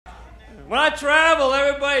When I travel,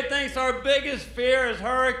 everybody thinks our biggest fear is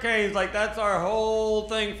hurricanes. Like, that's our whole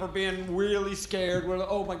thing for being really scared. We're like,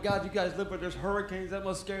 oh my God, you guys live where there's hurricanes. That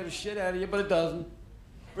must scare the shit out of you, but it doesn't.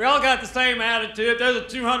 We all got the same attitude. If there's a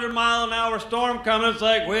 200-mile-an-hour storm coming, it's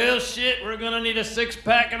like, well, shit, we're gonna need a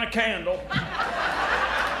 6-pack and a candle.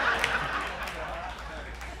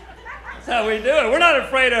 That's how we do it. We're not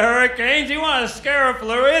afraid of hurricanes. You want to scare a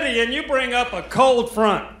Floridian, you bring up a cold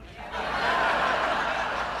front.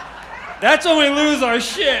 That's when we lose our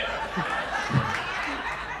shit.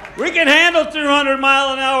 We can handle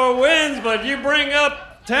 200-mile-an-hour winds, but you bring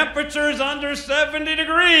up temperatures under 70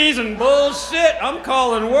 degrees and bullshit, I'm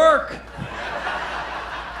calling work.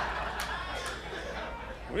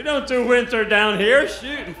 We don't do winter down here.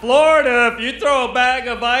 Shoot, in Florida, if you throw a bag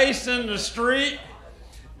of ice in the street,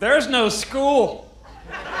 there's no school.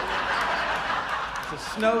 It's a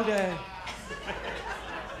snow day.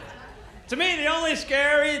 To me, the only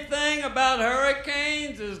scary thing about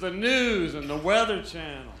hurricanes is the news and the Weather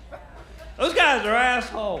Channel. Those guys are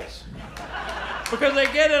assholes because they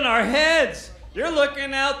get in our heads. You're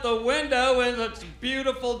looking out the window and it's a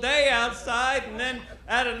beautiful day outside, and then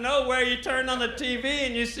out of nowhere you turn on the TV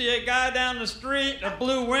and you see a guy down the street, a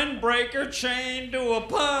blue windbreaker chained to a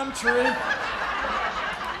palm tree.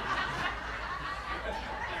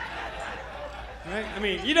 Right? I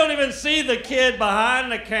mean, you don't even see the kid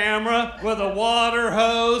behind the camera with a water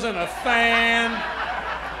hose and a fan.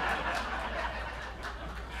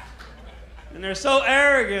 And they're so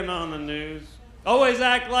arrogant on the news. Always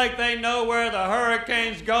act like they know where the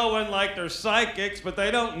hurricane's going, like they're psychics, but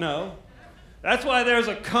they don't know. That's why there's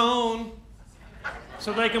a cone,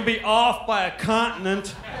 so they can be off by a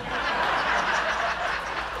continent.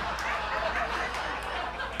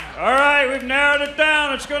 All right, we've narrowed it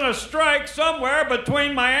down. It's going to strike somewhere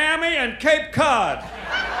between Miami and Cape Cod.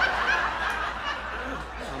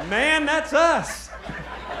 Oh, man, that's us.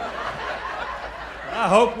 I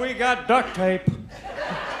hope we got duct tape.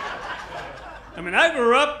 I mean, I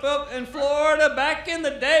grew up in Florida. Back in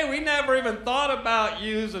the day, we never even thought about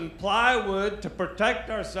using plywood to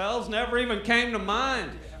protect ourselves. Never even came to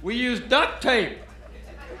mind. We used duct tape.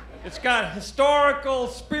 It's got historical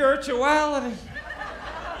spirituality.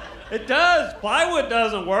 It does. Plywood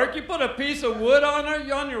doesn't work. You put a piece of wood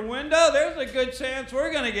on your window, there's a good chance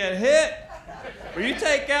we're going to get hit. But you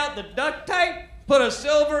take out the duct tape, put a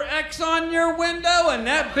silver X on your window, and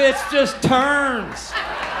that bitch just turns.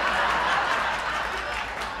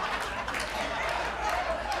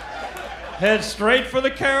 Head straight for the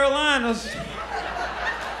Carolinas.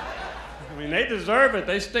 I mean, they deserve it.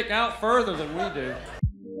 They stick out further than we do.